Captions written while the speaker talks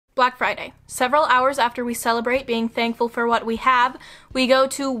Black Friday. Several hours after we celebrate being thankful for what we have, we go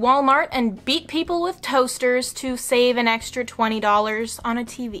to Walmart and beat people with toasters to save an extra $20 on a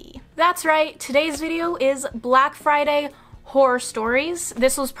TV. That's right, today's video is Black Friday horror stories.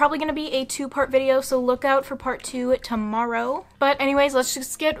 This was probably going to be a two-part video, so look out for part 2 tomorrow. But anyways, let's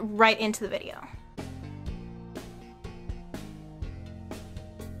just get right into the video.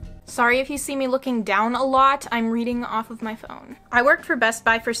 Sorry if you see me looking down a lot, I'm reading off of my phone. I worked for Best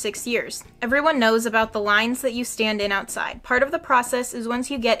Buy for 6 years. Everyone knows about the lines that you stand in outside. Part of the process is once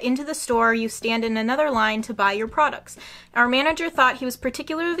you get into the store, you stand in another line to buy your products. Our manager thought he was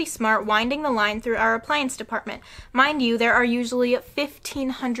particularly smart winding the line through our appliance department. Mind you, there are usually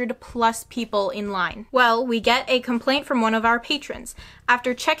 1,500 plus people in line. Well, we get a complaint from one of our patrons.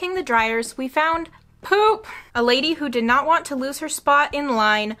 After checking the dryers, we found poop! A lady who did not want to lose her spot in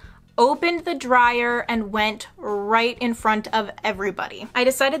line opened the dryer and went right in front of everybody. I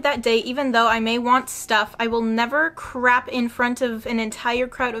decided that day, even though I may want stuff, I will never crap in front of an entire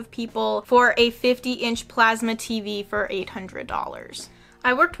crowd of people for a 50-inch plasma TV for $800.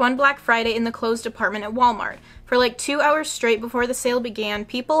 I worked one Black Friday in the clothes department at Walmart. For like 2 hours straight before the sale began,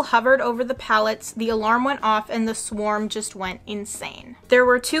 people hovered over the pallets, the alarm went off, and the swarm just went insane. There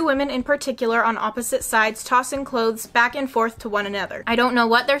were 2 women in particular on opposite sides tossing clothes back and forth to one another. I don't know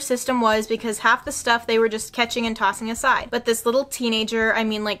what their system was because half the stuff they were just catching and tossing aside. But this little teenager, I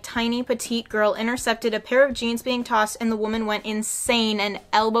mean like tiny petite girl, intercepted a pair of jeans being tossed and the woman went insane and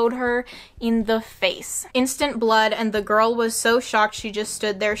elbowed her in the face. Instant blood, and the girl was so shocked she just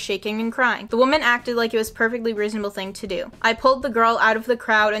stood there shaking and crying. The woman acted like it was perfectly reasonable thing to do. I pulled the girl out of the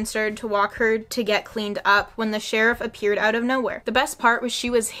crowd and started to walk her to get cleaned up when the sheriff appeared out of nowhere. The best part was she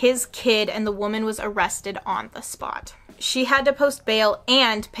was his kid and the woman was arrested on the spot. She had to post bail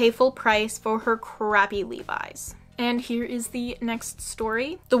and pay full price for her crappy Levi's. And here is the next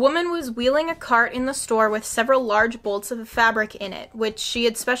story. The woman was wheeling a cart in the store with several large bolts of fabric in it, which she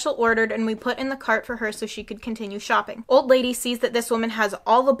had special ordered and we put in the cart for her so she could continue shopping. Old lady sees that this woman has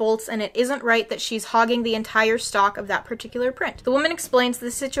all the bolts and it isn't right that she's hogging the entire stock of that particular print. The woman explains the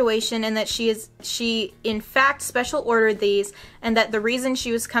situation and that she in fact special ordered these and that the reason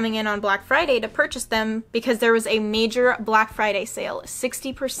she was coming in on Black Friday to purchase them because there was a major Black Friday sale,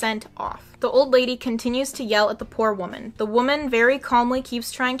 60% off. The old lady continues to yell at the poor woman. The woman very calmly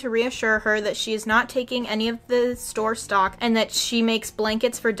keeps trying to reassure her that she is not taking any of the store stock and that she makes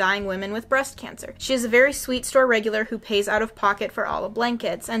blankets for dying women with breast cancer. She is a very sweet store regular who pays out of pocket for all the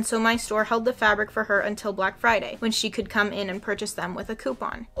blankets, and so my store held the fabric for her until Black Friday, when she could come in and purchase them with a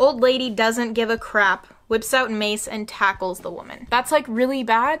coupon. Old lady doesn't give a crap, whips out mace and tackles the woman. That's like really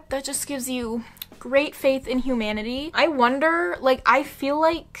bad. That just gives you great faith in humanity. I wonder, like, I feel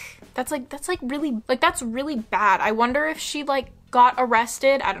like that's really bad. I wonder if she like got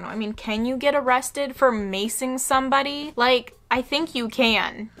arrested. I don't know. I mean, can you get arrested for macing somebody? Like, I think you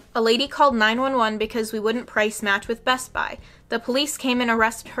can. A lady called 911 because we wouldn't price match with Best Buy. The police came and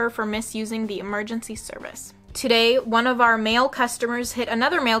arrested her for misusing the emergency service. Today, one of our male customers hit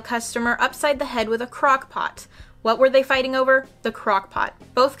another male customer upside the head with a crock pot. What were they fighting over? The crock pot.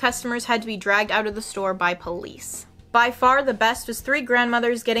 Both customers had to be dragged out of the store by police. By far the best was 3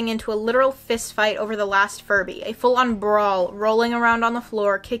 grandmothers getting into a literal fist fight over the last Furby, a full-on brawl, rolling around on the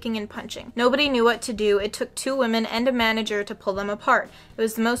floor, kicking and punching. Nobody knew what to do. It took 2 women and a manager to pull them apart. It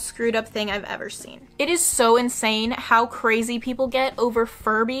was the most screwed up thing I've ever seen. It is so insane how crazy people get over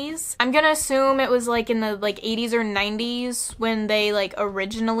Furbies. I'm gonna assume it was like in the 80s or 90s when they like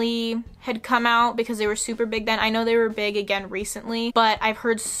originally had come out because they were super big then. I know they were big again recently, but I've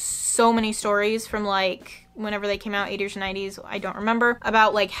heard so many stories from like whenever they came out, 80s or 90s, I don't remember,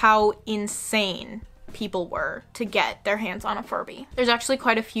 about like how insane people were to get their hands on a Furby. There's actually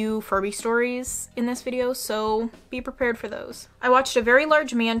quite a few Furby stories in this video, so be prepared for those. I watched a very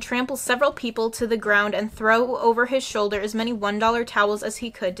large man trample several people to the ground and throw over his shoulder as many $1 towels as he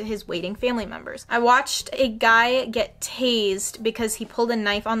could to his waiting family members. I watched a guy get tased because he pulled a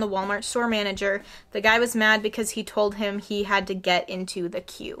knife on the Walmart store manager. The guy was mad because he told him he had to get into the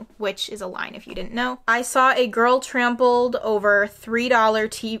queue, which is a line if you didn't know. I saw a girl trampled over $3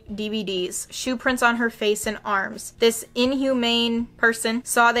 DVDs, shoe prints on her face and arms. This inhumane person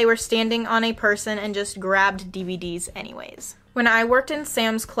saw they were standing on a person and just grabbed DVDs anyways. When I worked in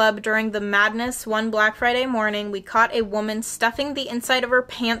Sam's Club during the madness one Black Friday morning, we caught a woman stuffing the inside of her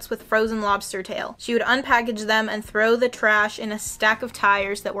pants with frozen lobster tail. She would unpackage them and throw the trash in a stack of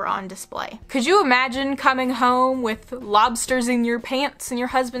tires that were on display. Could you imagine coming home with lobsters in your pants and your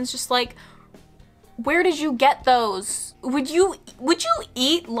husband's just like, Where did you get those? Would you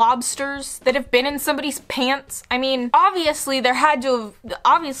eat lobsters that have been in somebody's pants? I mean, obviously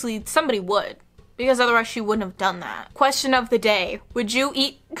obviously somebody would, because otherwise she wouldn't have done that. Question of the day, would you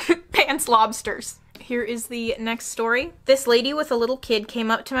eat pants lobsters? Here is the next story. This lady with a little kid came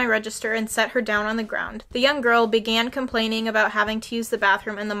up to my register and set her down on the ground. The young girl began complaining about having to use the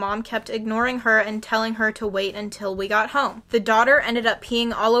bathroom, and the mom kept ignoring her and telling her to wait until we got home. The daughter ended up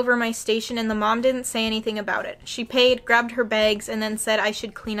peeing all over my station, and the mom didn't say anything about it. She paid, grabbed her bags, and then said I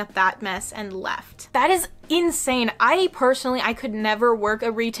should clean up that mess and left. That is insane. I could never work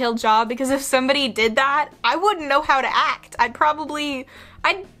a retail job, because if somebody did that, I wouldn't know how to act.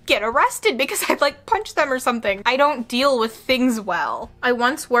 I'd get arrested because I'd like punch them or something. I don't deal with things well. I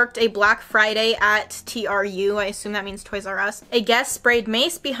once worked a Black Friday at TRU, I assume that means Toys R Us. A guest sprayed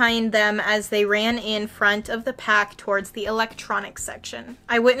mace behind them as they ran in front of the pack towards the electronics section.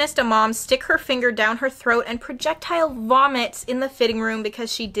 I witnessed a mom stick her finger down her throat and projectile vomit in the fitting room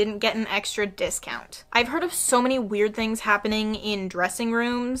because she didn't get an extra discount. I've heard of so many weird things happening in dressing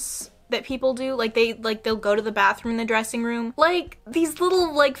rooms that people do. They'll go to the bathroom in the dressing room. Like, these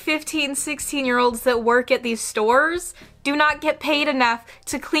little 15, 16-year-olds that work at these stores do not get paid enough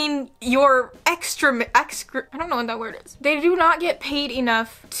to clean your I don't know what that word is. They do not get paid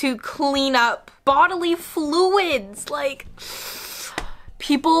enough to clean up bodily fluids. Like,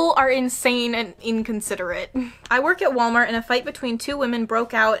 people are insane and inconsiderate. I work at Walmart, and a fight between two women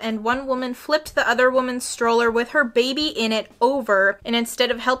broke out, and one woman flipped the other woman's stroller with her baby in it over, and instead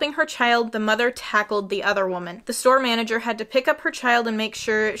of helping her child, the mother tackled the other woman. The store manager had to pick up her child and make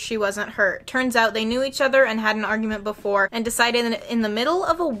sure she wasn't hurt. Turns out they knew each other and had an argument before, and decided that in the middle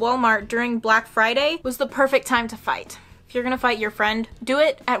of a Walmart during Black Friday was the perfect time to fight. If you're gonna fight your friend, do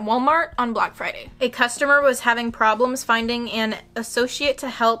it at Walmart on Black Friday. A customer was having problems finding an associate to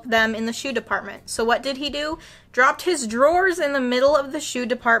help them in the shoe department. So what did he do? Dropped his drawers in the middle of the shoe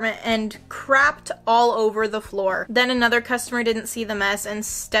department and crapped all over the floor. Then another customer didn't see the mess and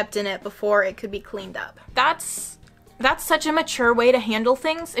stepped in it before it could be cleaned up. That's such a mature way to handle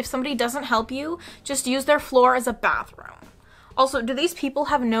things. If somebody doesn't help you, just use their floor as a bathroom. Also, do these people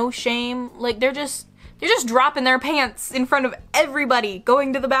have no shame? Like, they're just dropping their pants in front of everybody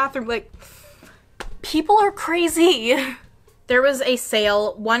going to the bathroom. Like, people are crazy. There was a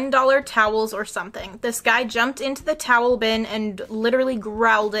sale, $1 towels or something. This guy jumped into the towel bin and literally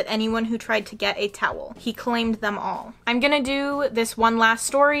growled at anyone who tried to get a towel. He claimed them all. I'm gonna do this one last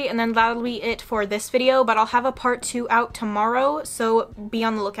story, and then that'll be it for this video, but I'll have a part 2 out tomorrow, so be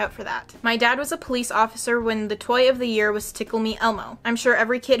on the lookout for that. My dad was a police officer when the toy of the year was Tickle Me Elmo. I'm sure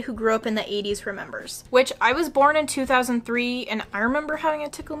every kid who grew up in the 80s remembers. Which, I was born in 2003, and I remember having a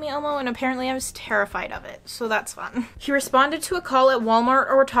Tickle Me Elmo, and apparently I was terrified of it, so that's fun. He responded to a call at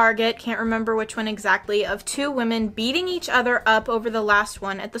Walmart or Target, can't remember which one exactly, of two women beating each other up over the last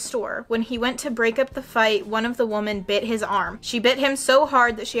one at the store. When he went to break up the fight, one of the women bit his arm. She bit him so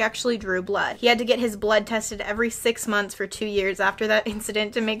hard that she actually drew blood. He had to get his blood tested every 6 months for 2 years after that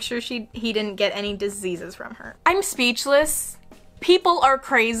incident to make sure he didn't get any diseases from her. I'm speechless. People are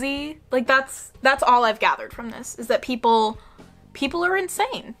crazy. Like, that's all I've gathered from this, is that people are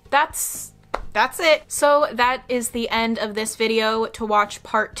insane. That's it. So that is the end of this video. To watch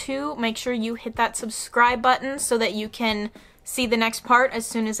part 2, make sure you hit that subscribe button so that you can see the next part as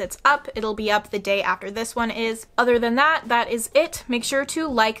soon as it's up. It'll be up the day after this one is. Other than that, that is it. Make sure to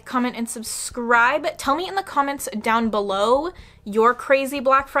like, comment, and subscribe. Tell me in the comments down below your crazy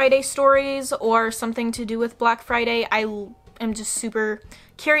Black Friday stories or something to do with Black Friday. I am just super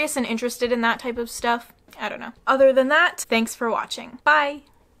curious and interested in that type of stuff. I don't know. Other than that, thanks for watching. Bye!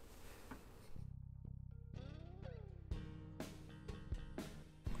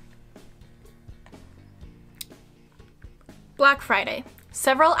 Black Friday.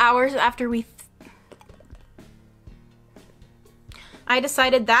 Several hours after I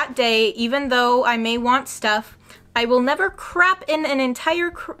decided that day, even though I may want stuff, I will never crap in an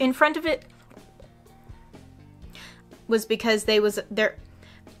entire in front of it. Was because they was there.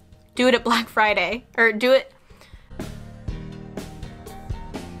 Do it at Black Friday, or do it